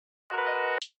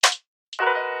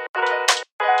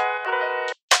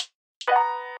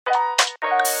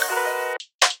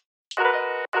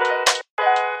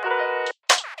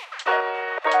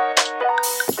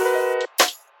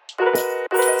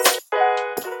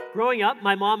Growing up,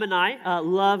 my mom and I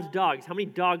loved dogs. How many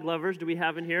dog lovers do we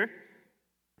have in here?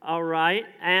 All right.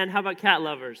 And how about cat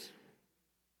lovers?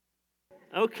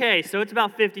 Okay, so it's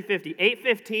about 50-50.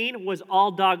 815 was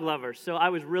all dog lovers, so I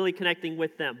was really connecting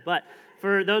with them. But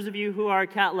for those of you who are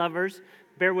cat lovers,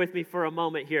 bear with me for a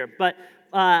moment here. But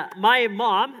my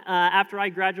mom, after I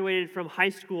graduated from high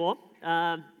school,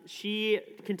 she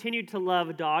continued to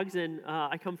love dogs, and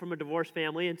I come from a divorced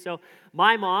family, and so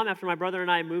my mom, after my brother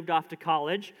and I moved off to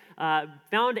college,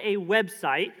 found a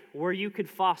website where you could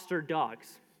foster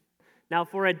dogs. Now,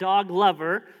 for a dog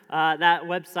lover, that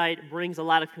website brings a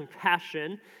lot of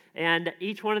compassion, and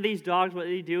each one of these dogs, what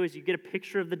they do is you get a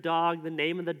picture of the dog, the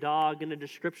name of the dog, and a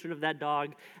description of that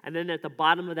dog, and then at the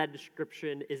bottom of that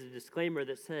description is a disclaimer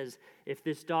that says, if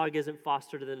this dog isn't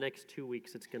fostered in the next 2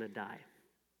 weeks, it's going to die.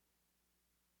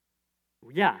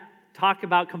 Yeah, talk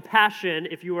about compassion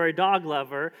if you are a dog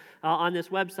lover on this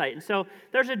website. And so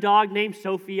there's a dog named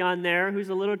Sophie on there who's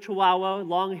a little chihuahua,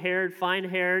 long-haired,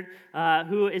 fine-haired,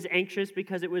 who is anxious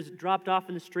because it was dropped off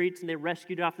in the streets and they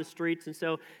rescued it off the streets. And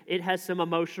so it has some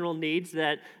emotional needs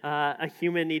that a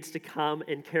human needs to come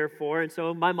and care for. And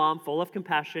so my mom, full of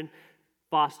compassion,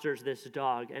 fosters this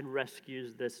dog and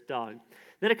rescues this dog.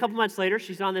 Then a couple months later,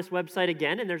 she's on this website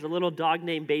again, and there's a little dog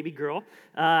named Baby Girl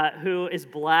who is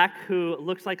black, who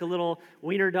looks like a little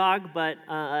wiener dog, but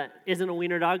isn't a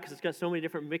wiener dog because it's got so many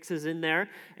different mixes in there.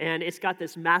 And it's got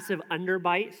this massive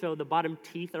underbite, so the bottom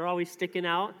teeth are always sticking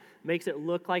out, makes it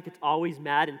look like it's always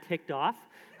mad and ticked off.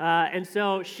 And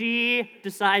so she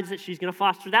decides that she's going to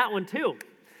foster that one too.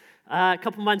 A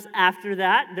couple months after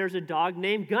that, there's a dog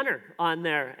named Gunner on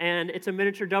there, and it's a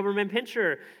miniature Doberman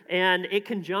Pinscher, and it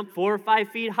can jump 4 or 5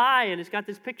 feet high, and it's got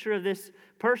this picture of this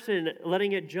person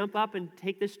letting it jump up and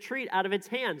take this treat out of its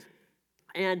hands.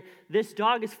 And this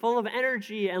dog is full of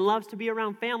energy and loves to be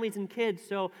around families and kids,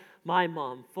 so my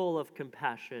mom, full of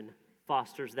compassion,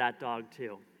 fosters that dog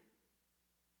too.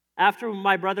 After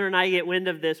my brother and I get wind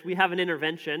of this, we have an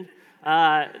intervention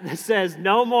that says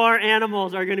no more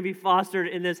animals are going to be fostered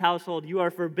in this household. You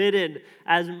are forbidden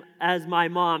as my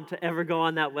mom to ever go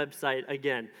on that website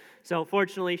again. So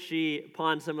fortunately, she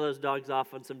pawned some of those dogs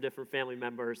off on some different family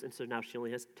members, and so now she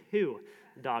only has 2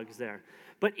 dogs there.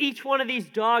 But each one of these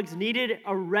dogs needed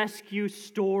a rescue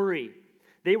story.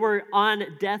 They were on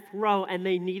death row, and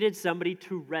they needed somebody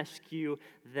to rescue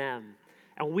them.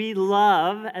 And we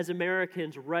love, as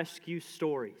Americans, rescue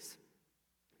stories.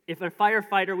 If a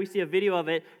firefighter, we see a video of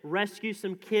it, rescues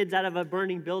some kids out of a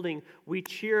burning building, we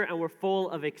cheer and we're full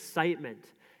of excitement.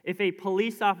 If a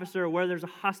police officer, where there's a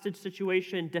hostage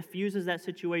situation, diffuses that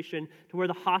situation to where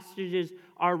the hostages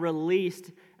are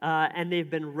released and they've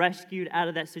been rescued out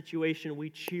of that situation, we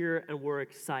cheer and we're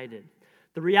excited.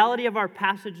 The reality of our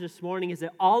passage this morning is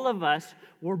that all of us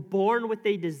were born with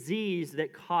a disease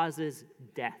that causes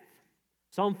death.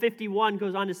 Psalm 51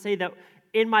 goes on to say that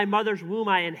in my mother's womb,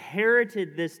 I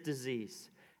inherited this disease,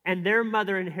 and their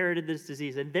mother inherited this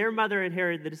disease, and their mother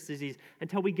inherited this disease,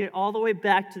 until we get all the way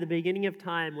back to the beginning of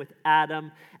time with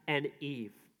Adam and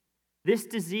Eve. This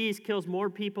disease kills more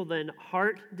people than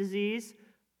heart disease,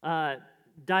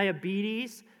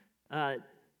 diabetes,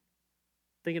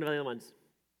 thinking of the other ones,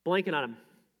 blanking on them.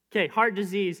 Okay, heart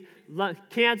disease,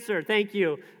 cancer, thank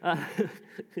you.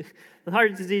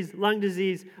 Heart disease, lung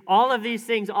disease, all of these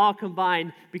things all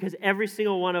combined because every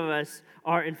single one of us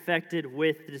are infected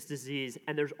with this disease,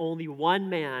 and there's only one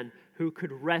man who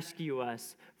could rescue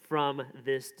us from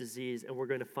this disease, and we're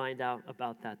going to find out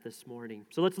about that this morning.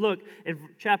 So let's look in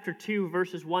chapter 2,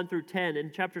 verses 1 through 10.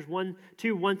 In chapters 1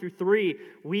 through 3,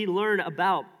 we learn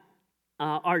about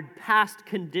our past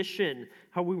condition,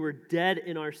 how we were dead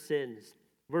in our sins.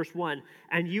 Verse 1,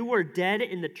 and you were dead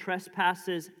in the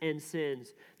trespasses and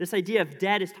sins. This idea of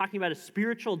dead is talking about a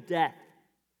spiritual death,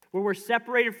 where we're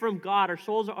separated from God. Our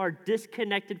souls are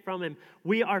disconnected from Him.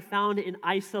 We are found in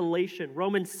isolation.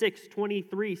 Romans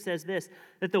 6:23 says this,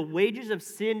 that the wages of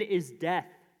sin is death.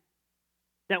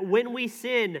 That when we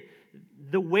sin,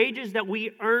 the wages that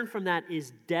we earn from that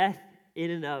is death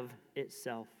in and of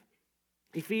itself.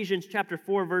 Ephesians chapter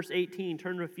 4, verse 18,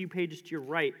 turn a few pages to your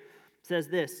right, says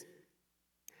this,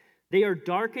 they are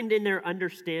darkened in their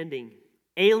understanding,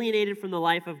 alienated from the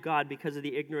life of God because of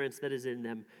the ignorance that is in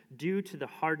them, due to the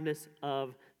hardness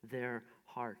of their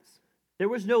hearts. There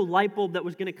was no light bulb that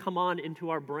was going to come on into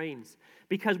our brains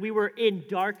because we were in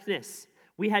darkness.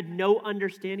 We had no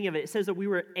understanding of it. It says that we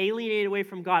were alienated away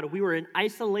from God. We were in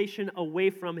isolation away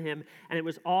from Him, and it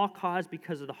was all caused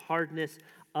because of the hardness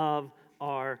of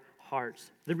our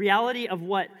hearts. The reality of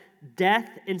what death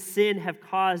and sin have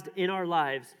caused in our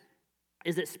lives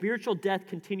is that spiritual death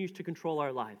continues to control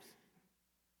our lives.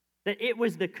 That it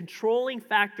was the controlling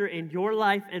factor in your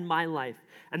life and my life.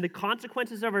 And the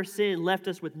consequences of our sin left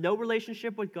us with no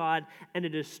relationship with God and a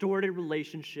distorted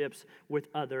relationships with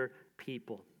other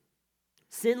people.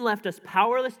 Sin left us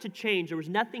powerless to change. There was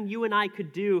nothing you and I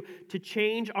could do to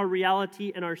change our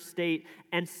reality and our state.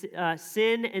 And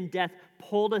sin and death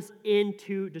pulled us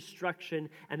into destruction,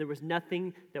 and there was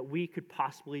nothing that we could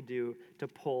possibly do to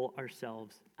pull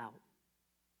ourselves out.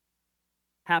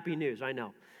 Happy news, I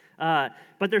know.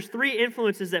 But there's three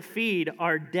influences that feed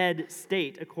our dead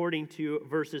state, according to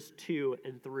verses 2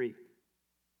 and 3.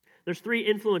 There's three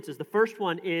influences. The first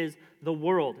one is the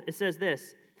world. It says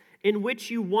this, in which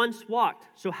you once walked.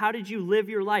 So how did you live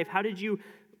your life? How did you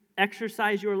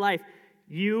exercise your life?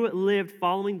 You lived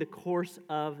following the course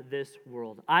of this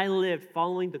world. I lived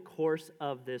following the course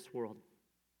of this world.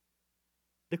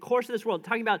 The course of this world,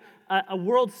 talking about a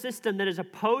world system that is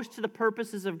opposed to the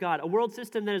purposes of God, a world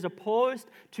system that is opposed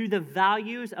to the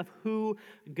values of who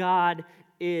God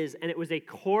is, and it was a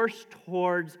course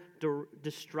towards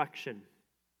destruction.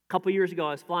 A couple years ago,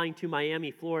 I was flying to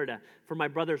Miami, Florida, for my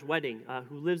brother's wedding,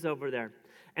 who lives over there.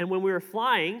 And when we were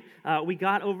flying, we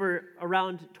got over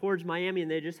around towards Miami, and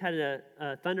they just had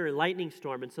a thunder and lightning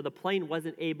storm, and so the plane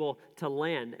wasn't able to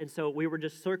land. And so we were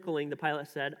just circling, the pilot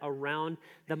said, around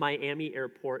the Miami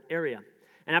airport area.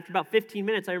 And after about 15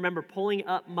 minutes, I remember pulling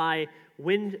up my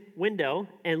window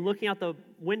and looking out the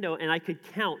window, and I could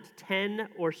count 10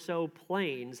 or so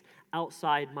planes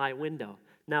outside my window.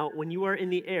 Now, when you are in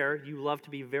the air, you love to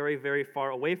be very, very far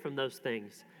away from those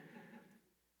things.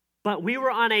 But we were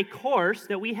on a course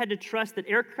that we had to trust that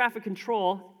air traffic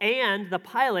control and the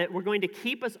pilot were going to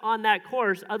keep us on that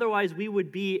course. Otherwise, we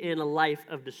would be in a life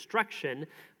of destruction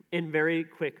in very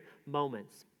quick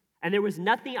moments. And there was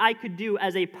nothing I could do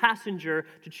as a passenger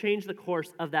to change the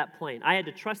course of that plane. I had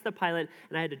to trust the pilot,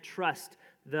 and I had to trust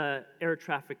the air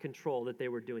traffic control that they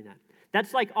were doing that.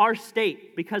 That's like our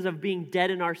state because of being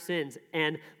dead in our sins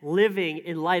and living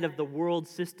in light of the world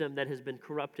system that has been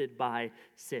corrupted by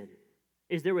sin.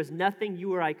 There was nothing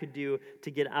you or I could do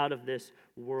to get out of this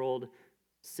world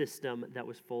system that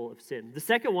was full of sin. The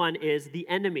second one is the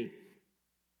enemy.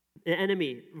 The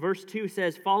enemy, verse 2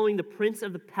 says, following the prince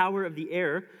of the power of the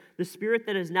air, the spirit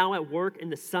that is now at work in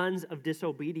the sons of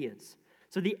disobedience.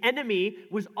 So the enemy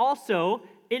was also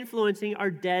influencing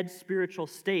our dead spiritual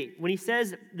state. When he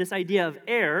says this idea of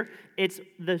air, it's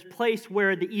the place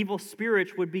where the evil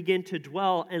spirits would begin to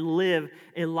dwell and live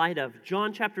in light of.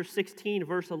 John chapter 16,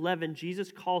 verse 11,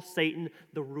 Jesus calls Satan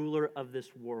the ruler of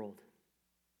this world.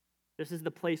 This is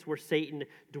the place where Satan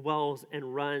dwells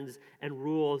and runs and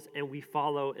rules, and we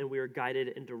follow and we are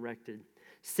guided and directed.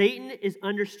 Satan is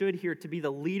understood here to be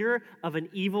the leader of an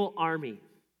evil army,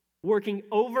 working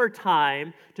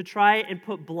overtime to try and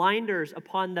put blinders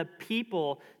upon the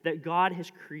people that God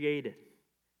has created.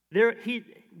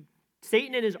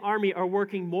 Satan and his army are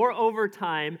working more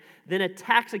overtime than a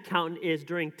tax accountant is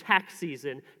during tax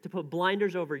season to put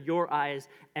blinders over your eyes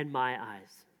and my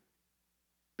eyes.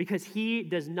 Because he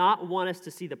does not want us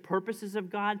to see the purposes of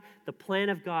God, the plan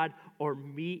of God, or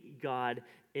meet God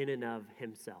in and of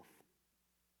himself.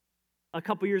 A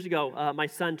couple years ago, my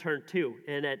son turned 2,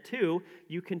 and at 2,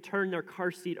 you can turn their car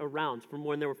seat around from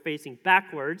when they were facing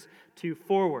backwards to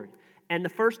forward. And the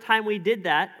first time we did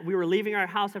that, we were leaving our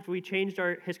house after we changed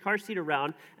his car seat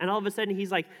around, and all of a sudden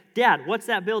he's like, Dad, what's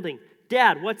that building?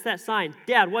 Dad, what's that sign?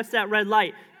 Dad, what's that red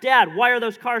light? Dad, why are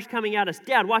those cars coming at us?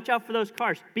 Dad, watch out for those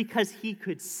cars. Because he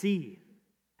could see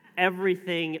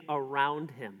everything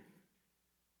around him.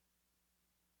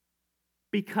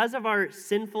 Because of our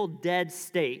sinful, dead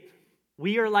state,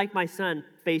 we are like my son,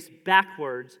 face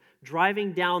backwards,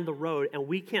 driving down the road, and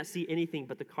we can't see anything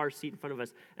but the car seat in front of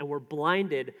us, and we're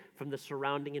blinded from the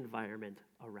surrounding environment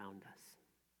around us.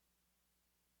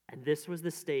 And this was the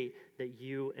state that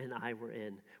you and I were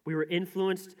in. We were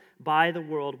influenced by the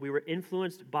world. We were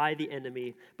influenced by the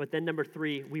enemy. But then number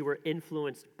 3, we were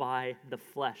influenced by the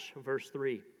flesh. Verse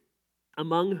 3,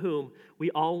 among whom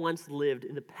we all once lived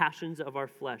in the passions of our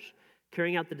flesh,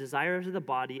 carrying out the desires of the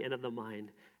body and of the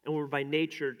mind, and were by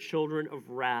nature children of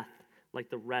wrath like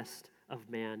the rest of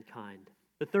mankind.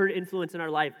 The third influence in our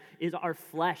life is our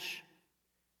flesh.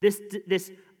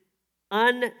 This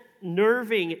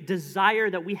unnerving desire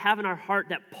that we have in our heart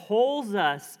that pulls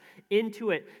us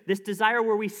into it. This desire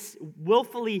where we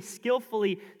willfully,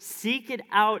 skillfully seek it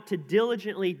out to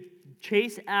diligently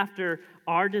chase after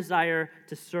our desire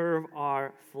to serve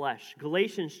our flesh.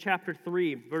 Galatians chapter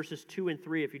 3, verses 2 and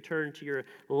 3, if you turn to your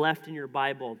left in your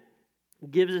Bible,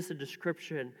 gives us a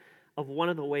description of one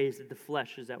of the ways that the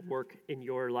flesh is at work in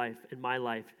your life, in my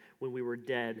life, when we were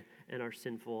dead in our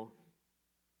sinful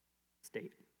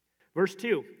state. Verse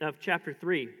 2 of chapter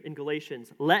 3 in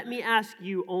Galatians, let me ask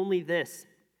you only this.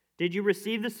 Did you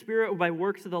receive the Spirit by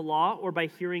works of the law or by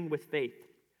hearing with faith?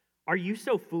 Are you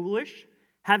so foolish?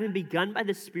 Having begun by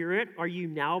the Spirit, are you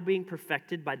now being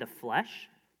perfected by the flesh?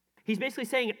 He's basically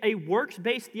saying a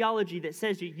works-based theology that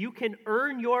says you can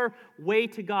earn your way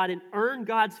to God and earn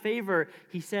God's favor,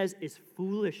 he says, is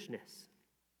foolishness.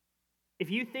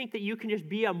 If you think that you can just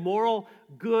be a moral,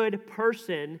 good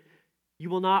person, you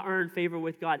will not earn favor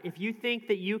with God. If you think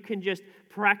that you can just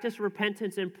practice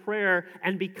repentance and prayer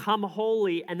and become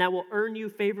holy and that will earn you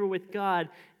favor with God,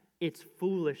 it's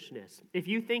foolishness. If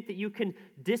you think that you can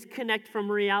disconnect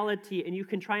from reality and you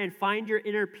can try and find your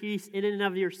inner peace in and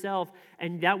of yourself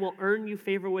and that will earn you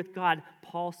favor with God,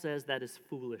 Paul says that is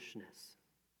foolishness.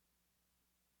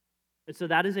 And so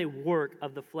that is a work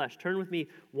of the flesh. Turn with me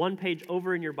one page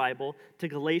over in your Bible to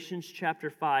Galatians chapter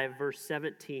 5, verse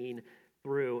 17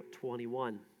 through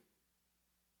 21.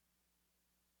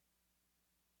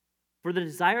 For the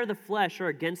desire of the flesh are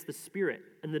against the Spirit,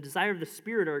 and the desire of the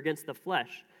Spirit are against the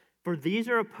flesh. For these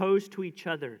are opposed to each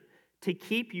other, to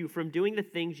keep you from doing the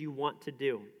things you want to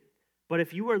do. But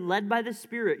if you are led by the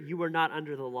Spirit, you are not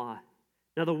under the law.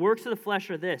 Now the works of the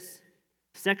flesh are this: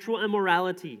 sexual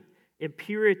immorality,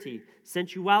 impurity,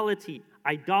 sensuality,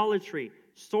 idolatry,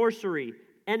 sorcery,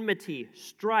 enmity,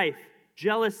 strife,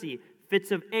 jealousy,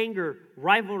 fits of anger,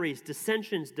 rivalries,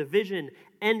 dissensions, division,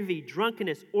 envy,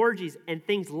 drunkenness, orgies, and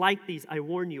things like these. I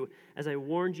warn you, as I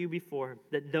warned you before,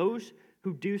 that those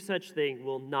who do such things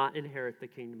will not inherit the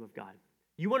kingdom of God.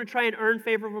 You want to try and earn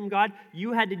favor from God?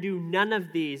 You had to do none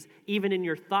of these, even in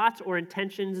your thoughts or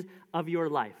intentions of your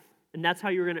life. And that's how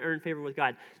you're going to earn favor with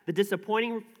God. The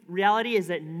disappointing reality is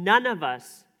that none of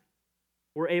us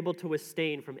were able to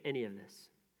abstain from any of this.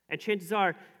 And chances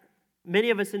are,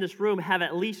 many of us in this room have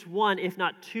at least one, if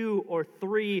not two or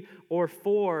three or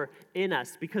four in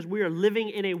us, because we are living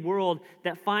in a world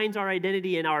that finds our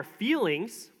identity in our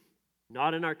feelings,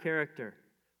 not in our character.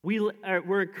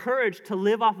 We're encouraged to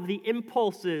live off of the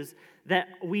impulses that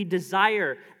we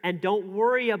desire and don't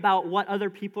worry about what other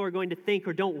people are going to think,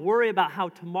 or don't worry about how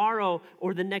tomorrow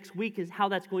or the next week is how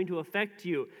that's going to affect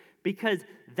you, because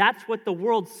that's what the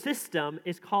world system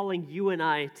is calling you and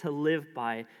I to live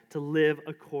by, to live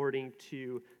according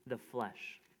to the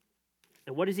flesh.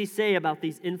 And what does he say about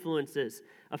these influences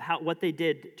of what they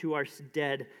did to our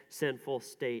dead, sinful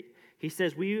state? He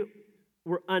says we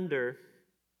were under,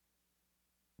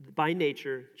 by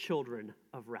nature, children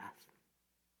of wrath.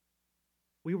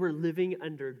 We were living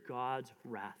under God's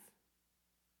wrath.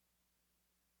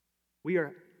 We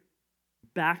are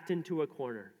backed into a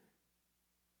corner,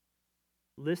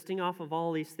 listing off of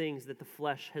all these things that the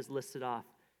flesh has listed off,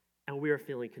 and we are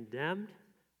feeling condemned,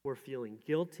 we're feeling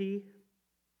guilty.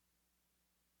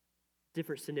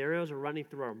 Different scenarios are running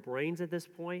through our brains at this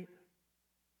point.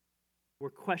 We're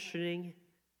questioning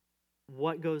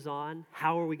what goes on,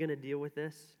 how are we going to deal with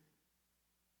this?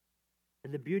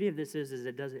 And the beauty of this is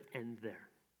it doesn't end there.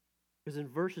 Because in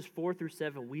verses 4 through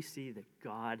 7, we see that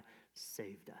God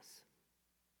saved us.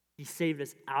 He saved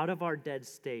us out of our dead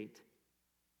state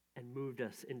and moved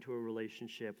us into a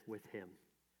relationship with him.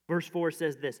 Verse 4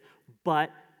 says this: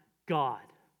 but God.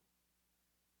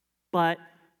 But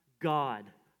God.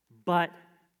 But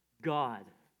God.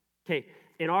 Okay,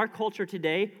 in our culture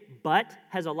today, but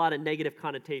has a lot of negative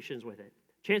connotations with it.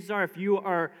 Chances are, if you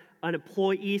are an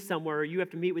employee somewhere, or you have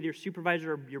to meet with your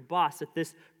supervisor or your boss at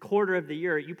this quarter of the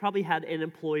year, you probably had an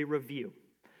employee review.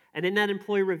 And in that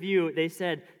employee review, they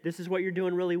said, this is what you're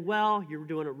doing really well, you're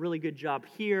doing a really good job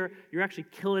here, you're actually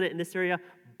killing it in this area,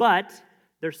 but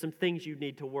there's some things you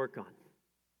need to work on.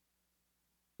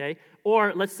 Okay?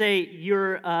 Or let's say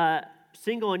you're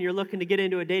single and you're looking to get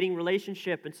into a dating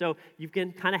relationship, and so you've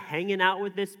been kind of hanging out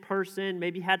with this person,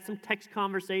 maybe had some text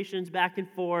conversations back and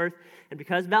forth, and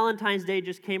because Valentine's Day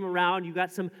just came around, you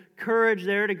got some courage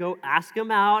there to go ask them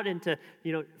out and to,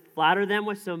 flatter them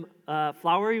with some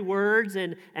flowery words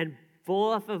and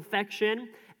full of affection,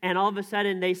 and all of a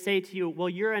sudden they say to you, well,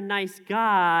 you're a nice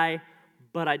guy,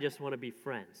 but I just want to be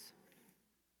friends.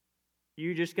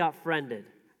 You just got friended.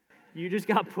 You just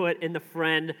got put in the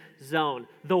friend zone.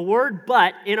 The word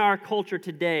but in our culture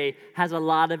today has a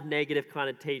lot of negative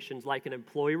connotations, like an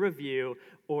employee review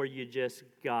or you just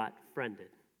got friended.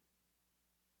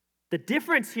 The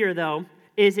difference here, though,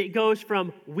 is it goes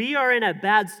from we are in a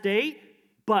bad state,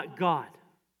 but God.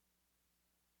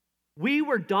 We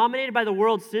were dominated by the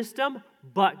world system,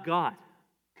 but God.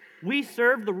 We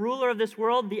served the ruler of this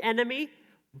world, the enemy,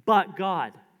 but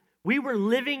God. We were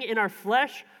living in our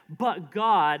flesh, but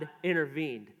God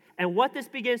intervened. And what this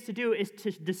begins to do is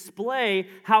to display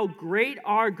how great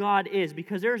our God is,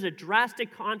 because there's a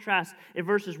drastic contrast in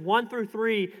verses 1 through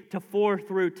 3 to 4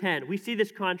 through 10. We see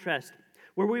this contrast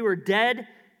where we were dead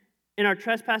in our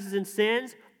trespasses and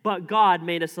sins, but God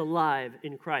made us alive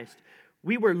in Christ.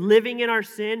 We were living in our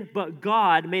sin, but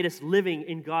God made us living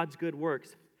in God's good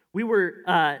works. We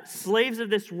were slaves of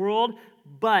this world,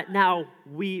 but now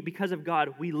because of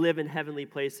God, we live in heavenly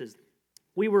places.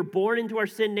 We were born into our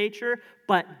sin nature,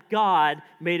 but God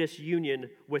made us union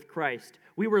with Christ.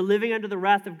 We were living under the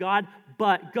wrath of God,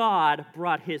 but God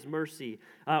brought his mercy.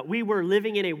 We were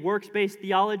living in a works-based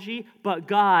theology, but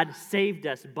God saved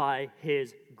us by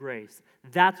his grace.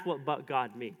 That's what "but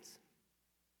God" means.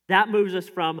 That moves us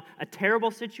from a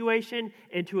terrible situation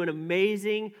into an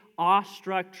amazing,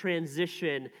 awestruck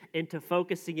transition into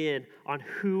focusing in on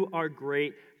who our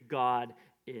great God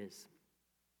is.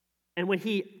 And when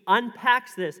he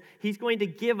unpacks this, he's going to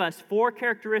give us 4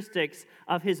 characteristics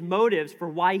of his motives for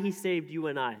why he saved you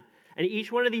and I. And each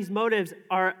one of these motives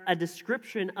are a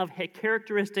description of a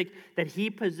characteristic that he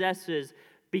possesses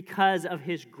because of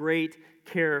his great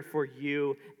care for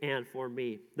you and for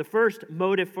me. The first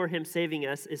motive for him saving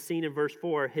us is seen in verse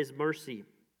 4, his mercy.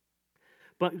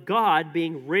 But God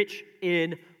being rich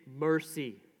in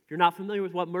mercy. If you're not familiar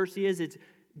with what mercy is, it's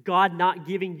God not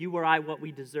giving you or I what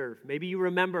we deserve. Maybe you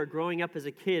remember growing up as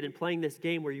a kid and playing this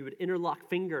game where you would interlock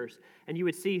fingers and you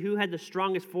would see who had the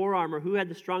strongest forearm or who had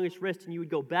the strongest wrist, and you would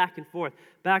go back and forth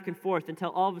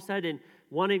until all of a sudden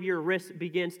one of your wrists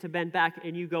begins to bend back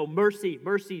and you go, mercy,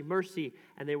 mercy, mercy,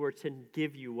 and they were to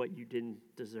give you what you didn't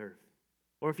deserve.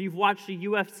 Or if you've watched a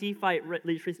UFC fight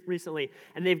recently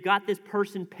and they've got this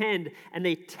person pinned and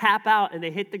they tap out and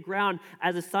they hit the ground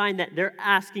as a sign that they're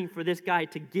asking for this guy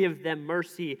to give them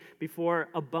mercy before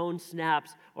a bone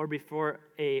snaps or before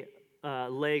a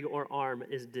leg or arm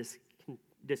is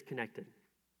disconnected.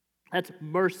 That's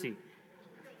mercy.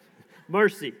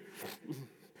 Mercy.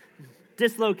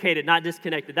 Dislocated, not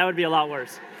disconnected. That would be a lot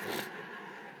worse.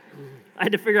 I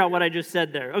had to figure out what I just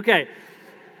said there. Okay.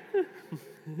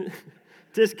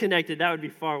 Disconnected, that would be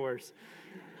far worse.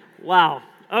 Wow.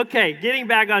 Okay, getting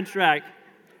back on track.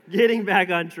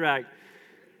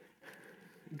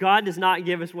 God does not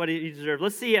give us what he deserves.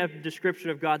 Let's see a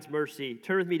description of God's mercy.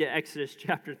 Turn with me to Exodus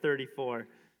chapter 34.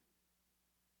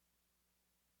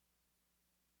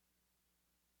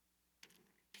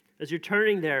 As you're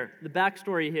turning there, the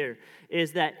backstory here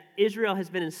is that Israel has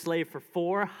been enslaved for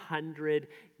 400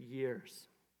 years.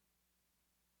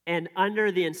 And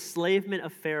under the enslavement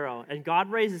of Pharaoh, and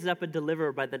God raises up a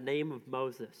deliverer by the name of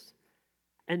Moses.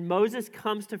 And Moses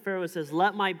comes to Pharaoh and says,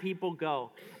 let my people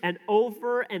go. And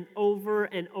over and over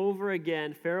and over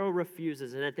again, Pharaoh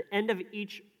refuses. And at the end of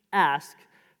each ask,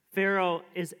 Pharaoh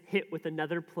is hit with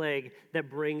another plague that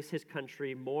brings his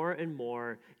country more and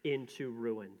more into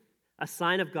ruin. A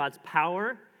sign of God's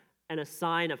power and a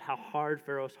sign of how hard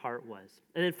Pharaoh's heart was.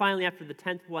 And then finally, after the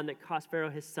 10th one that cost Pharaoh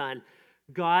his son,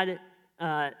 God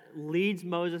leads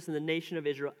Moses and the nation of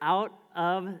Israel out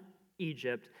of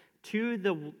Egypt to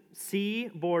the sea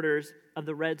borders of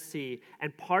the Red Sea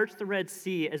and parts the Red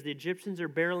Sea as the Egyptians are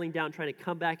barreling down trying to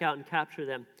come back out and capture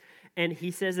them. And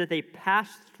he says that they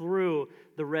passed through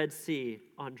the Red Sea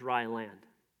on dry land.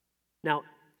 Now,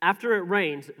 after it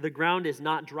rains, the ground is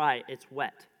not dry, it's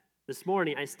wet. This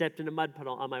morning, I stepped in a mud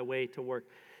puddle on my way to work.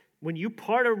 When you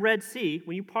part a Red Sea,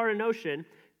 when you part an ocean,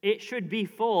 it should be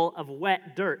full of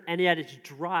wet dirt, and yet it's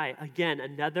dry. Again,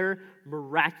 another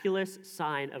miraculous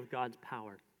sign of God's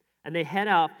power. And they head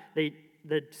out, the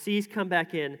seas come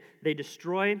back in, they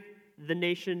destroy the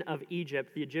nation of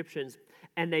Egypt, the Egyptians,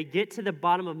 and they get to the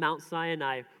bottom of Mount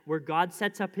Sinai, where God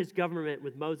sets up his government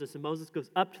with Moses, and Moses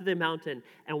goes up to the mountain,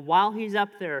 and while he's up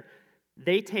there,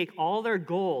 they take all their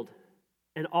gold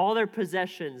and all their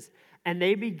possessions, and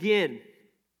they begin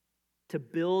to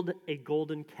build a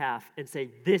golden calf and say,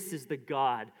 this is the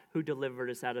God who delivered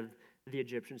us out of the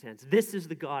Egyptians' hands. This is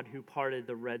the God who parted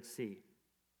the Red Sea.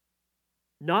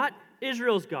 Not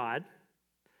Israel's God,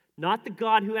 not the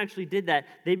God who actually did that.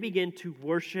 They begin to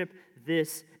worship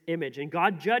this image. And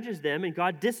God judges them and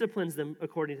God disciplines them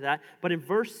according to that. But in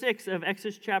verse 6 of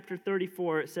Exodus chapter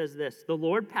 34, it says this, the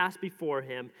Lord passed before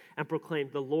him and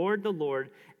proclaimed, the Lord,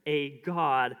 a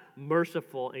God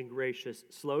merciful and gracious,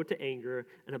 slow to anger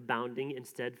and abounding in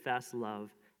steadfast love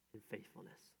and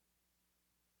faithfulness.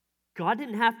 God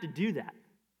didn't have to do that.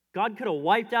 God could have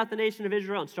wiped out the nation of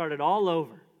Israel and started all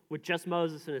over with just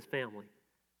Moses and his family.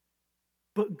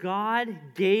 But God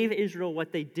gave Israel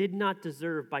what they did not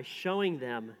deserve by showing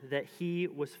them that he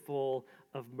was full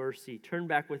of mercy. Turn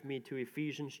back with me to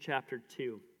Ephesians chapter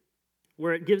 2,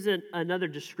 where it gives another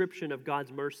description of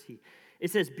God's mercy.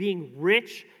 It says, being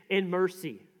rich in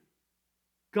mercy.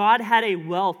 God had a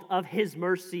wealth of his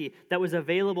mercy that was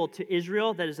available to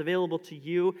Israel, that is available to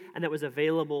you, and that was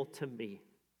available to me.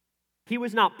 He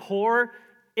was not poor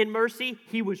in mercy,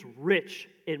 he was rich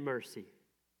in mercy.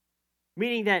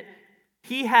 Meaning that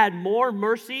he had more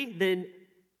mercy than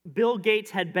Bill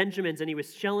Gates had Benjamins, and he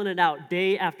was shelling it out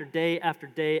day after day after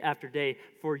day after day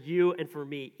for you and for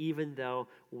me, even though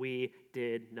we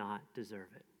did not deserve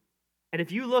it. And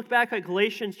if you look back at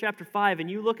Galatians chapter 5 and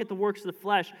you look at the works of the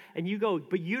flesh and you go,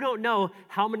 but you don't know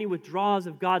how many withdrawals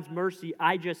of God's mercy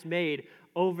I just made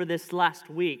over this last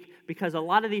week, because a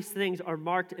lot of these things are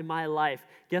marked in my life.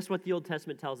 Guess what the Old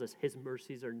Testament tells us? His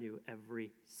mercies are new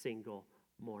every single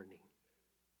morning.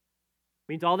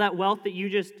 Means all that wealth that you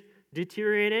just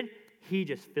deteriorated, he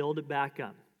just filled it back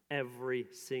up every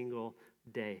single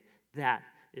day. That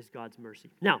is God's mercy.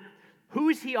 Now, who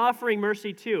is he offering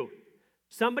mercy to?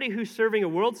 Somebody who's serving a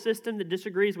world system that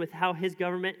disagrees with how his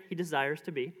government he desires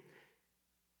to be.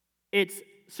 It's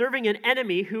serving an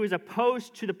enemy who is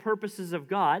opposed to the purposes of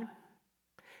God.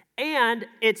 And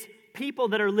it's people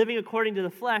that are living according to the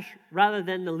flesh rather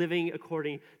than the living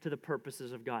according to the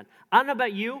purposes of God. I don't know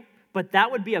about you, but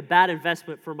that would be a bad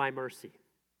investment for my mercy.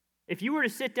 If you were to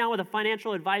sit down with a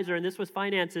financial advisor and this was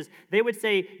finances, they would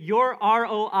say your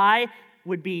ROI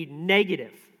would be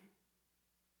negative.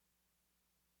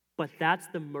 But that's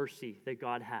the mercy that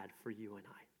God had for you and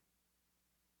I.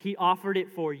 He offered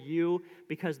it for you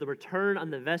because the return on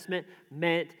the investment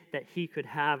meant that he could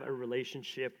have a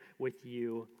relationship with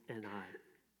you and I.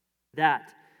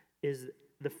 That is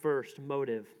the first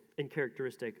motive and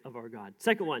characteristic of our God.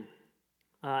 Second one,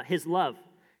 his love.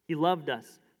 He loved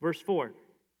us. Verse 4.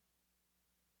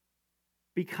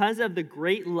 Because of the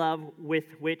great love with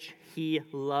which he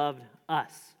loved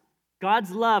us.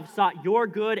 God's love sought your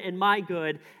good and my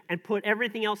good and put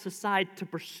everything else aside to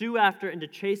pursue after and to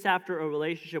chase after a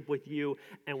relationship with you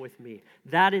and with me.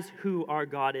 That is who our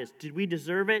God is. Did we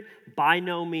deserve it? By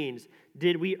no means.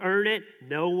 Did we earn it?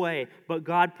 No way. But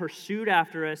God pursued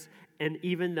after us, and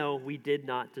even though we did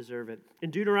not deserve it.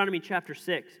 In Deuteronomy chapter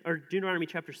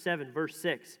 7, verse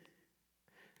 6,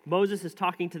 Moses is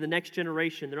talking to the next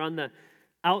generation. They're on the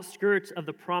outskirts of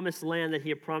the promised land that he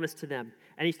had promised to them.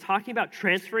 And he's talking about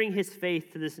transferring his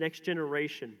faith to this next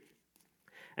generation.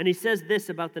 And he says this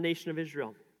about the nation of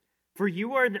Israel. For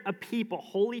you are a people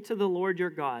holy to the Lord your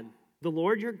God. The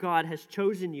Lord your God has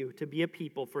chosen you to be a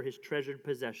people for his treasured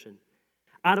possession.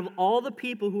 Out of all the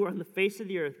people who are on the face of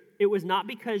the earth, it was not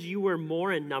because you were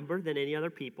more in number than any other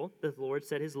people that the Lord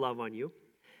set his love on you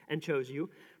and chose you.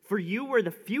 For you were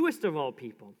the fewest of all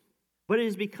people. But it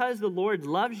is because the Lord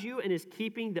loves you and is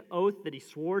keeping the oath that he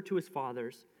swore to his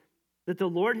fathers, that the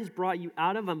Lord has brought you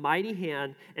out of a mighty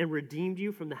hand and redeemed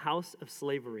you from the house of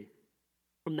slavery,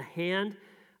 from the hand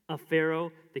of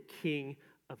Pharaoh, the king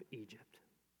of Egypt.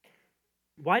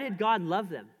 Why did God love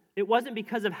them? It wasn't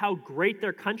because of how great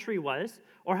their country was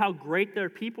or how great their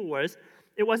people was.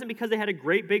 It wasn't because they had a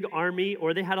great big army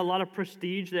or they had a lot of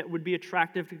prestige that would be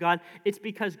attractive to God. It's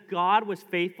because God was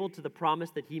faithful to the promise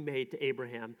that he made to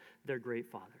Abraham, their great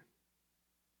father.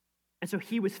 And so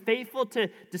he was faithful to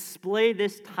display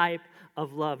this type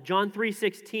of love. John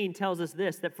 3:16 tells us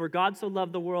this, that for God so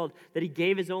loved the world that he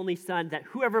gave his only son, that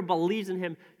whoever believes in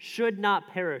him should not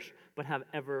perish, but have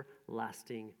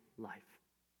everlasting life.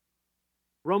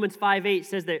 Romans 5:8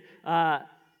 says that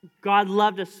God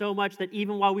loved us so much that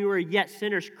even while we were yet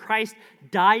sinners, Christ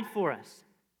died for us.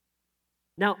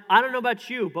 Now, I don't know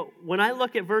about you, but when I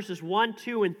look at verses 1,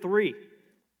 2, and 3,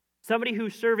 somebody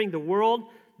who's serving the world,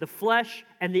 the flesh,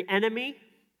 and the enemy,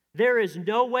 there is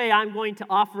no way I'm going to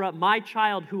offer up my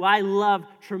child who I love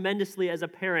tremendously as a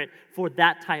parent for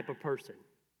that type of person.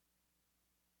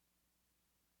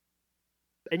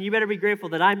 And you better be grateful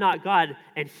that I'm not God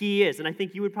and he is. And I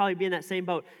think you would probably be in that same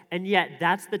boat. And yet,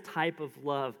 that's the type of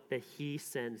love that he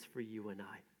sends for you and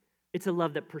I. It's a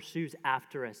love that pursues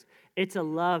after us. It's a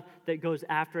love that goes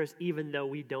after us even though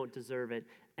we don't deserve it.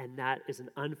 And that is an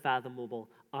unfathomable,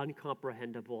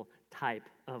 uncomprehendable type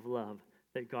of love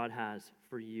that God has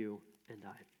for you and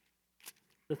I.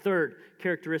 The third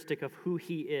characteristic of who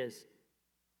he is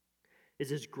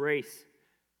his grace.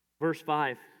 Verse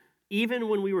 5. Even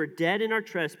when we were dead in our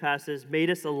trespasses, made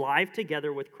us alive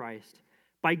together with Christ.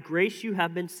 By grace you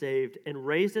have been saved and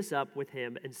raised us up with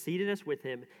him and seated us with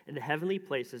him in the heavenly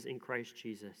places in Christ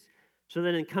Jesus, so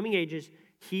that in coming ages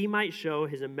he might show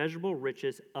his immeasurable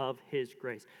riches of his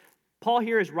grace. Paul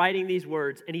here is writing these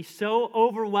words, and he's so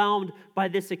overwhelmed by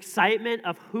this excitement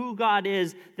of who God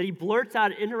is that he blurts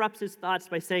out and interrupts his thoughts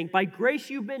by saying, by grace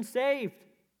you've been saved.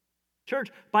 Church,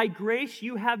 by grace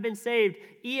you have been saved.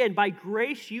 Ian, by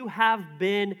grace you have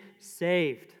been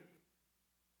saved.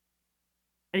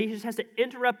 And he just has to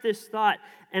interrupt this thought.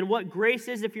 And what grace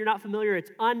is, if you're not familiar,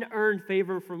 it's unearned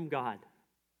favor from God.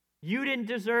 You didn't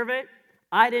deserve it.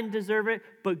 I didn't deserve it.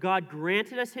 But God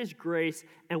granted us his grace,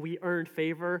 and we earned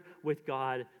favor with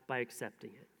God by accepting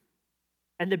it.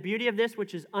 And the beauty of this,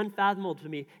 which is unfathomable to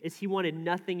me, is he wanted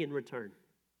nothing in return.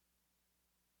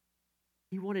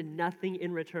 He wanted nothing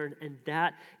in return, and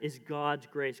that is God's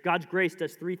grace. God's grace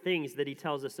does three things that he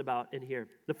tells us about in here.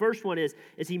 The first one is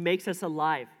he makes us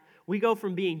alive. We go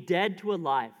from being dead to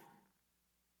alive.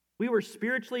 We were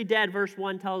spiritually dead, verse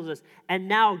 1 tells us, and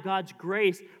now God's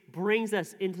grace brings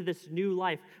us into this new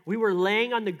life. We were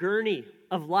laying on the gurney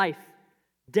of life,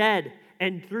 dead,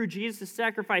 and through Jesus'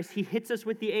 sacrifice, he hits us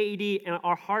with the AED, and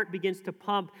our heart begins to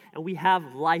pump, and we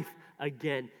have life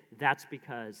again. That's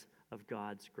because of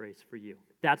God's grace for you.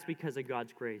 That's because of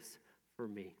God's grace for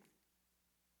me.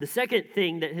 The second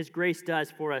thing that his grace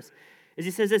does for us is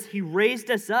he says this, he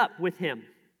raised us up with him.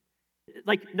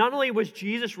 Like, not only was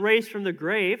Jesus raised from the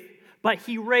grave, but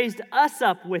he raised us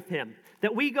up with him.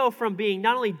 That we go from being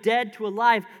not only dead to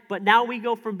alive, but now we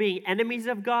go from being enemies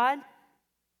of God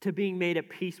to being made at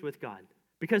peace with God.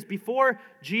 Because before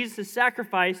Jesus'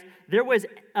 sacrifice, there was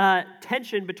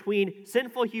tension between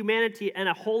sinful humanity and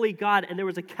a holy God, and there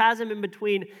was a chasm in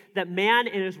between that man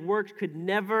and his works could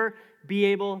never be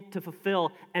able to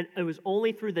fulfill. And it was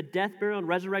only through the death, burial, and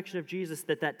resurrection of Jesus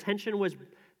that tension was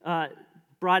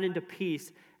brought into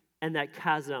peace, and that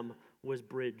chasm was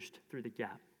bridged through the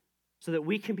gap so that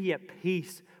we can be at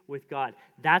peace with God.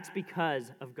 That's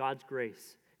because of God's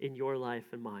grace in your life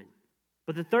and mine.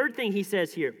 But the third thing he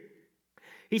says here,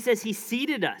 he says he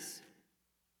seated us.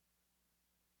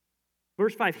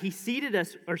 Verse 5, he seated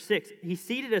us, or 6, he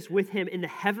seated us with him in the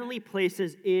heavenly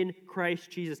places in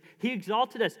Christ Jesus. He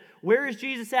exalted us. Where is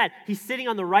Jesus at? He's sitting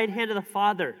on the right hand of the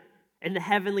Father in the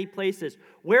heavenly places.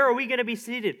 Where are we going to be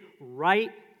seated?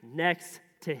 Right next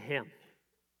to him.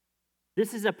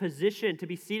 This is a position, to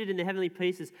be seated in the heavenly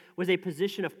places was a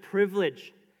position of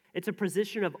privilege. It's a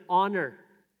position of honor.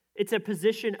 It's a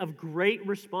position of great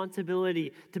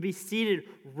responsibility to be seated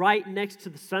right next to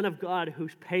the Son of God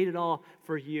who's paid it all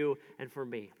for you and for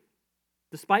me.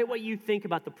 Despite what you think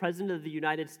about the President of the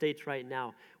United States right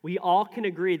now, we all can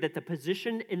agree that the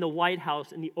position in the White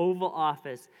House, in the Oval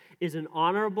Office, is an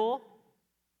honorable,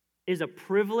 is a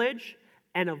privilege,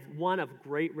 and one of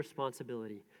great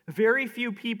responsibility. Very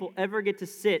few people ever get to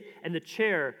sit in the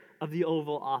chair of the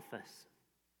Oval Office,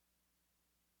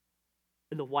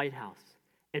 in the White House.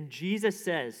 And Jesus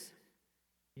says,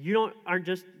 you are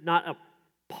just not a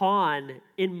pawn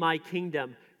in my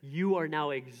kingdom. You are now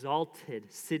exalted,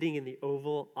 sitting in the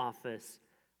Oval Office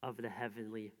of the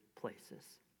heavenly places.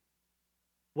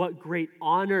 What great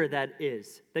honor that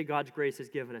is that God's grace has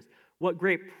given us. What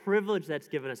great privilege that's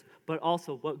given us, but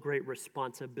also what great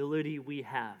responsibility we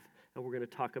have. And we're going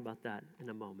to talk about that in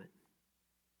a moment.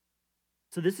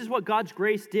 So this is what God's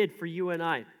grace did for you and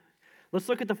I. Let's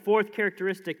look at the fourth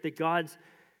characteristic that God's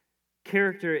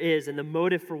character is and the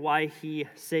motive for why he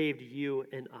saved you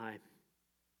and I.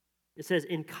 It says,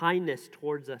 in kindness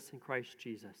towards us in Christ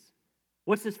Jesus.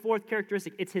 What's this fourth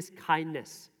characteristic? It's his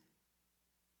kindness.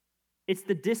 It's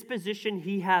the disposition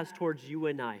he has towards you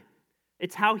and I.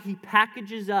 It's how he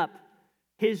packages up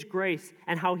his grace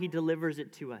and how he delivers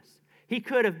it to us. He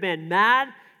could have been mad.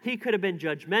 He could have been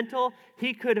judgmental.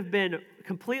 He could have been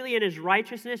completely in his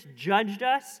righteousness, judged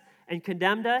us and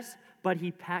condemned us, but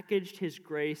he packaged his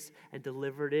grace and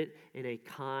delivered it in a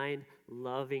kind,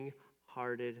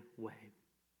 loving-hearted way.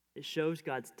 It shows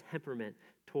God's temperament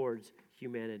towards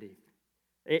humanity.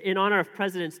 In honor of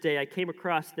President's Day, I came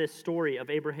across this story of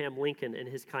Abraham Lincoln and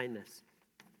his kindness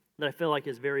that I feel like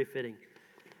is very fitting.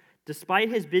 Despite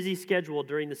his busy schedule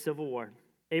during the Civil War,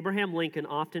 Abraham Lincoln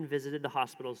often visited the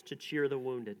hospitals to cheer the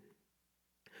wounded.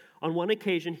 On one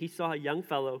occasion, he saw a young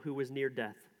fellow who was near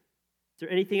death. "Is there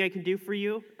anything I can do for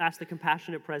you?" asked the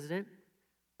compassionate president.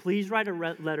 "Please write a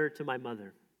letter to my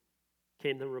mother,"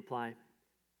 came the reply.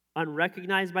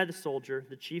 Unrecognized by the soldier,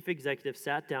 the chief executive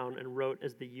sat down and wrote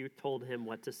as the youth told him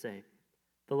what to say.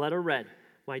 The letter read,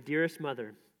 "My dearest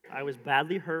mother, I was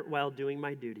badly hurt while doing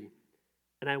my duty,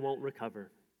 and I won't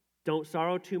recover. Don't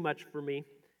sorrow too much for me.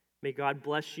 May God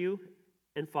bless you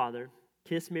and Father.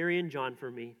 Kiss Mary and John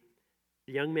for me."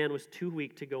 The young man was too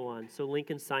weak to go on, so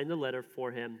Lincoln signed the letter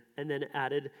for him and then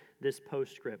added this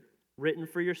postscript, "Written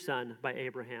for your son by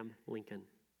Abraham Lincoln."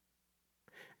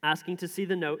 Asking to see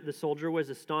the note, the soldier was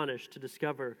astonished to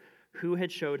discover who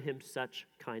had showed him such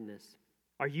kindness.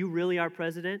 "Are you really our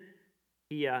president?"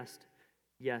 he asked.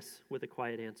 "Yes," with a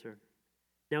quiet answer.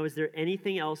 Now is there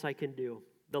anything else I can do?"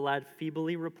 The lad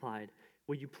feebly replied,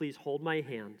 "Will you please hold my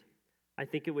hand? I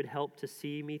think it would help to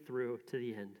see me through to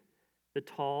the end." The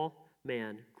tall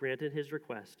man granted his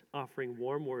request, offering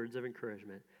warm words of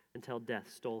encouragement until death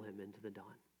stole him into the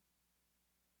dawn.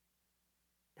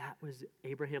 That was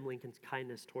Abraham Lincoln's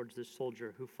kindness towards this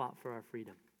soldier who fought for our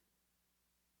freedom.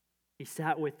 He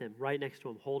sat with him, right next to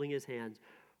him, holding his hands,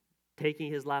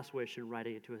 taking his last wish and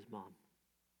writing it to his mom.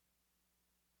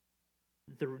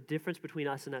 The difference between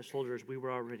us and that soldier is we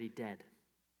were already dead.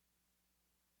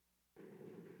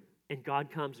 And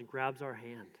God comes and grabs our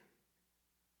hand,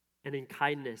 and in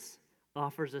kindness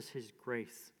offers us his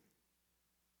grace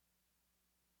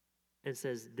and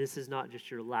says, "This is not just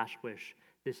your last wish,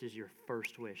 this is your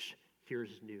first wish.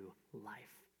 Here's new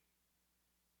life."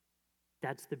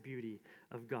 That's the beauty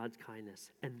of God's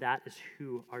kindness, and that is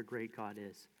who our great God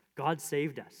is. God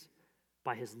saved us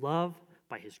by his love,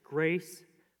 by his grace,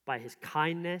 by his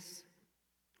kindness.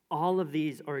 All of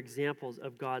these are examples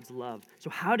of God's love. So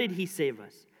how did he save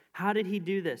us? How did he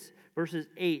do this? Verses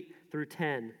 8 through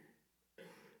 10.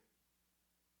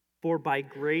 "For by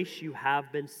grace you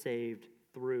have been saved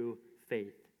through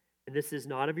faith. And this is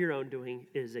not of your own doing,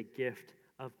 it is a gift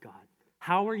of God."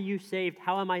 How are you saved?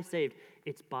 How am I saved?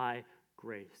 It's by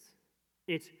grace.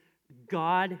 It's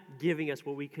God giving us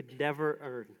what we could never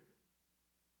earn.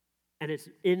 And it's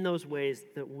in those ways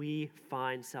that we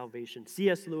find salvation.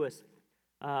 C.S. Lewis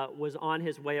was on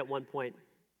his way at one point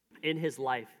in his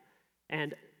life.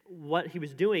 And what he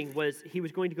was doing was he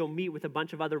was going to go meet with a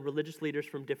bunch of other religious leaders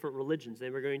from different religions. They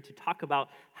were going to talk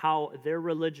about how their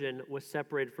religion was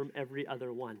separated from every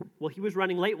other one. Well, he was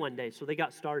running late one day, so they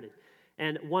got started.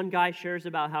 And one guy shares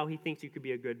about how he thinks you could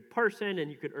be a good person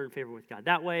and you could earn favor with God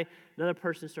that way. Another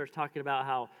person starts talking about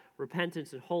how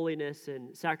repentance and holiness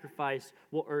and sacrifice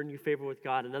will earn you favor with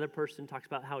God. Another person talks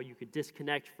about how you could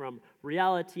disconnect from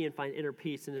reality and find inner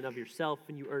peace in and of yourself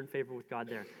and you earn favor with God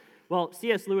there. Well,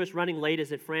 C.S. Lewis, running late,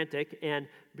 is frantic and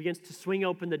begins to swing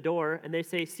open the door. And they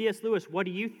say, "C.S. Lewis, what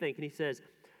do you think?" And he says,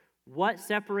 "What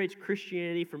separates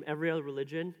Christianity from every other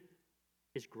religion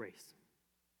is grace.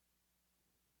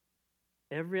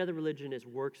 Every other religion is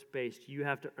works-based. You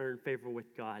have to earn favor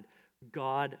with God.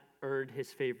 God earned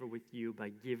his favor with you by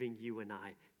giving you and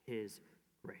I his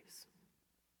grace."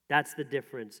 That's the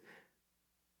difference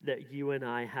that you and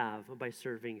I have by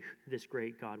serving this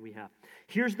great God we have.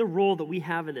 Here's the role that we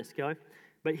have in this, okay?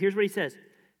 But here's what he says.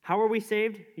 How are we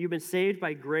saved? You've been saved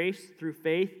by grace through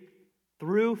faith.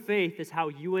 Through faith is how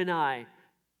you and I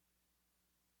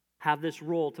have this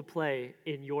role to play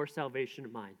in your salvation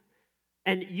of mine.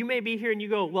 And you may be here and you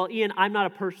go, "Well, Ian, I'm not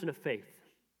a person of faith.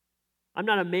 I'm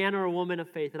not a man or a woman of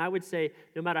faith." And I would say,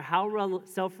 no matter how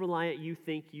self-reliant you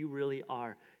think you really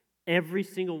are, every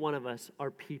single one of us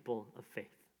are people of faith.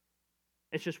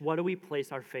 It's just, what do we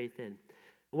place our faith in?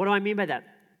 What do I mean by that?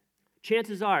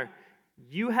 Chances are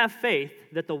you have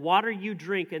faith that the water you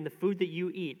drink and the food that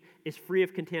you eat is free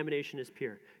of contamination, is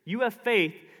pure. You have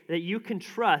faith that you can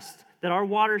trust that our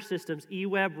water systems,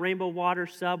 eWeb, Rainbow Water,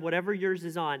 Sub, whatever yours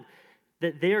is on,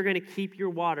 that they are going to keep your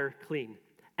water clean.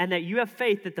 And that you have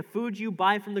faith that the food you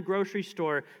buy from the grocery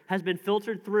store has been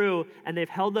filtered through and they've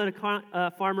held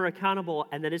the farmer accountable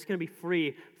and that it's going to be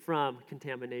free from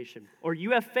contamination. Or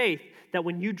you have faith that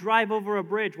when you drive over a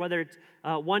bridge, whether it's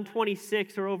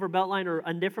 126 or over Beltline or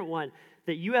a different one,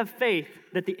 that you have faith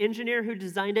that the engineer who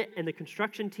designed it and the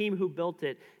construction team who built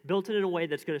it in a way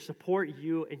that's going to support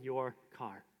you and your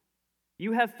car.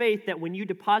 You have faith that when you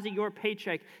deposit your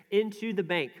paycheck into the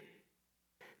bank,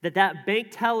 that bank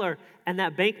teller and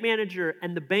that bank manager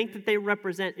and the bank that they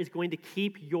represent is going to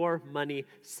keep your money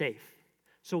safe.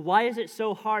 So why is it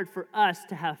so hard for us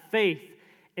to have faith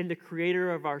in the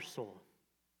creator of our soul?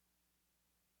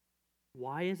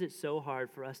 Why is it so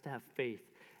hard for us to have faith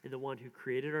in the one who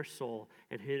created our soul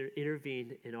and who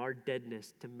intervened in our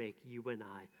deadness to make you and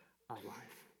I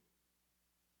alive?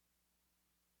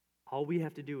 All we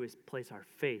have to do is place our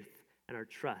faith and our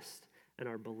trust and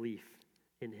our belief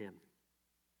in him.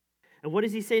 And what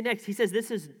does he say next? He says, this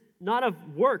is not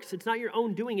of works. It's not your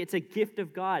own doing. It's a gift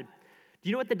of God. Do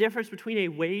you know what the difference between a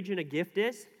wage and a gift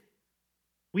is?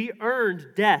 We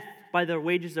earned death by the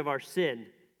wages of our sin,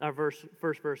 our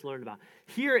first verse learned about.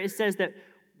 Here it says that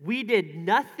we did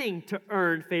nothing to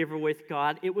earn favor with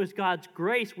God. It was God's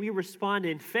grace. We respond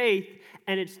in faith,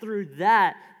 and it's through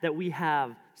that we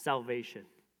have salvation.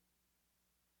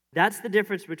 That's the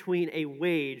difference between a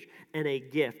wage and a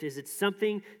gift, is it's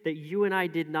something that you and I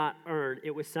did not earn.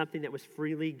 It was something that was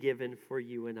freely given for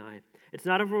you and I. It's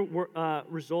not a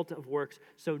result of works,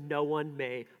 so no one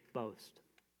may boast.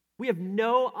 We have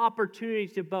no opportunity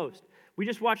to boast. We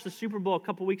just watched the Super Bowl a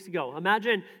couple weeks ago.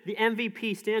 Imagine the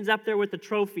MVP stands up there with the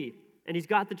trophy, and he's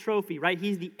got the trophy, right?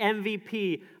 He's the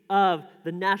MVP of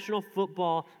the National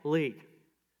Football League.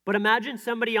 But imagine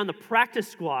somebody on the practice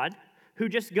squad who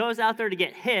just goes out there to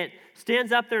get hit,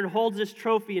 stands up there and holds this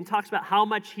trophy and talks about how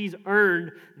much he's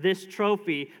earned this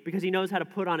trophy because he knows how to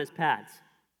put on his pads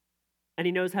and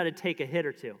he knows how to take a hit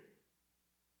or two.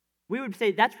 We would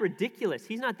say that's ridiculous.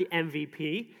 He's not the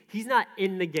MVP. He's not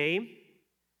in the game.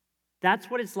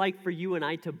 That's what it's like for you and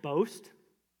I to boast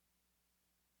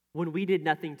when we did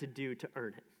nothing to do to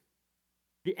earn it.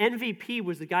 The MVP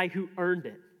was the guy who earned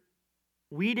it.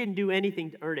 We didn't do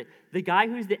anything to earn it. The guy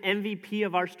who's the MVP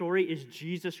of our story is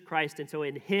Jesus Christ. And so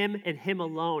in him and him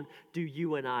alone do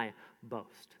you and I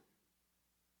boast.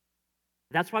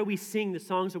 That's why we sing the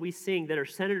songs that we sing that are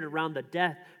centered around the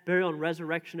death, burial, and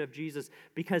resurrection of Jesus,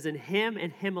 because in him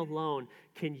and him alone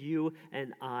can you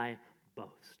and I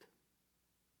boast.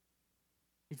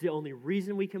 It's the only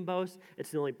reason we can boast.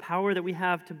 It's the only power that we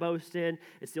have to boast in.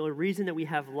 It's the only reason that we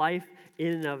have life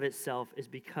in and of itself is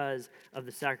because of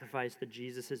the sacrifice that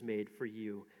Jesus has made for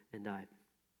you and I.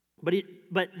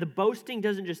 But the boasting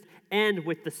doesn't just end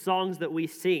with the songs that we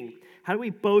sing. How do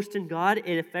we boast in God?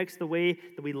 It affects the way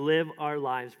that we live our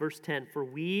lives. Verse 10, for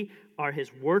we are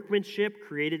his workmanship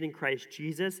created in Christ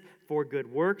Jesus for good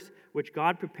works, which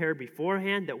God prepared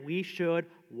beforehand that we should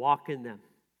walk in them.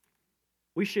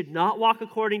 We should not walk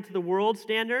according to the world's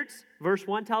standards. Verse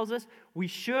 1 tells us we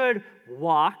should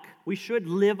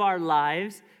live our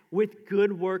lives with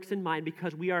good works in mind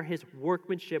because we are his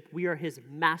workmanship. We are his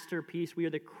masterpiece. We are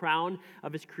the crown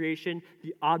of his creation,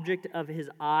 the object of his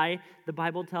eye, the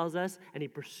Bible tells us, and he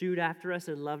pursued after us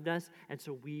and loved us, and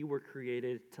so we were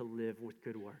created to live with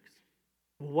good works.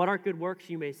 What are good works,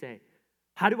 you may say?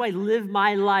 How do I live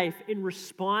my life in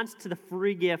response to the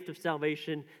free gift of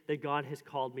salvation that God has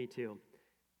called me to?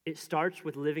 It starts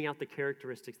with living out the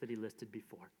characteristics that he listed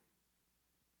before.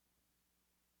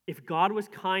 If God was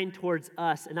kind towards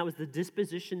us, and that was the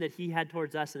disposition that he had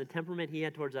towards us and the temperament he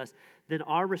had towards us, then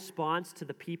our response to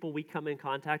the people we come in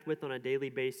contact with on a daily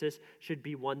basis should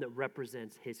be one that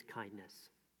represents his kindness.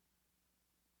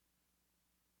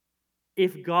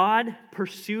 If God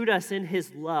pursued us in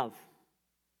his love,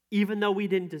 even though we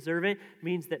didn't deserve it,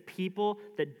 means that people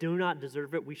that do not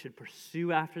deserve it, we should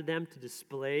pursue after them to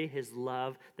display his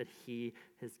love that he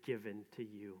has given to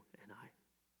you and I.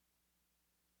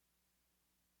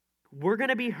 We're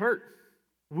going to be hurt.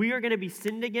 We are going to be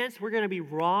sinned against. We're going to be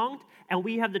wronged. And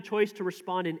we have the choice to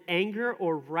respond in anger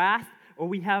or wrath, or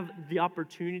we have the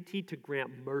opportunity to grant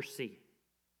mercy,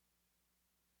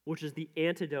 which is the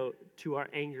antidote to our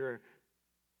anger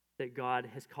that God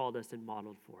has called us and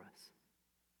modeled for us.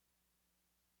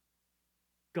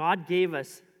 God gave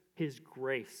us his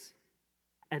grace,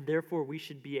 and therefore we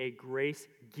should be a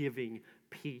grace-giving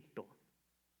people.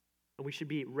 And we should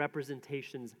be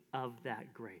representations of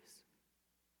that grace.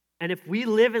 And if we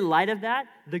live in light of that,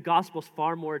 the gospel is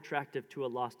far more attractive to a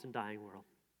lost and dying world.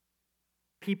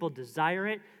 People desire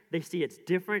it. They see it's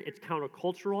different. It's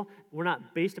countercultural. We're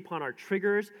not based upon our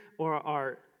triggers or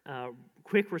our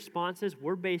quick responses.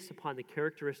 We're based upon the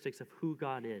characteristics of who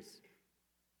God is.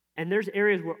 And there's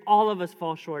areas where all of us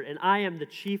fall short, and I am the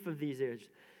chief of these areas.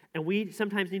 And we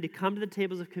sometimes need to come to the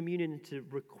tables of communion to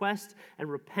request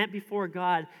and repent before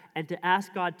God and to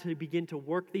ask God to begin to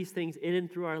work these things in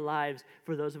and through our lives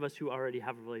for those of us who already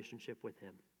have a relationship with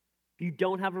him. If you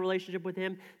don't have a relationship with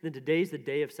him, then today's the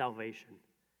day of salvation.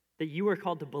 That you are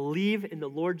called to believe in the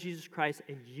Lord Jesus Christ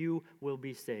and you will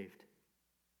be saved.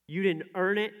 You didn't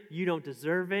earn it, you don't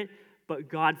deserve it, but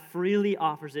God freely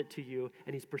offers it to you,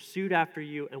 and he's pursued after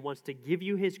you and wants to give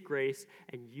you his grace,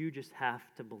 and you just have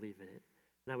to believe in it.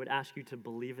 And I would ask you to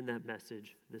believe in that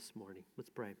message this morning. Let's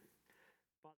pray.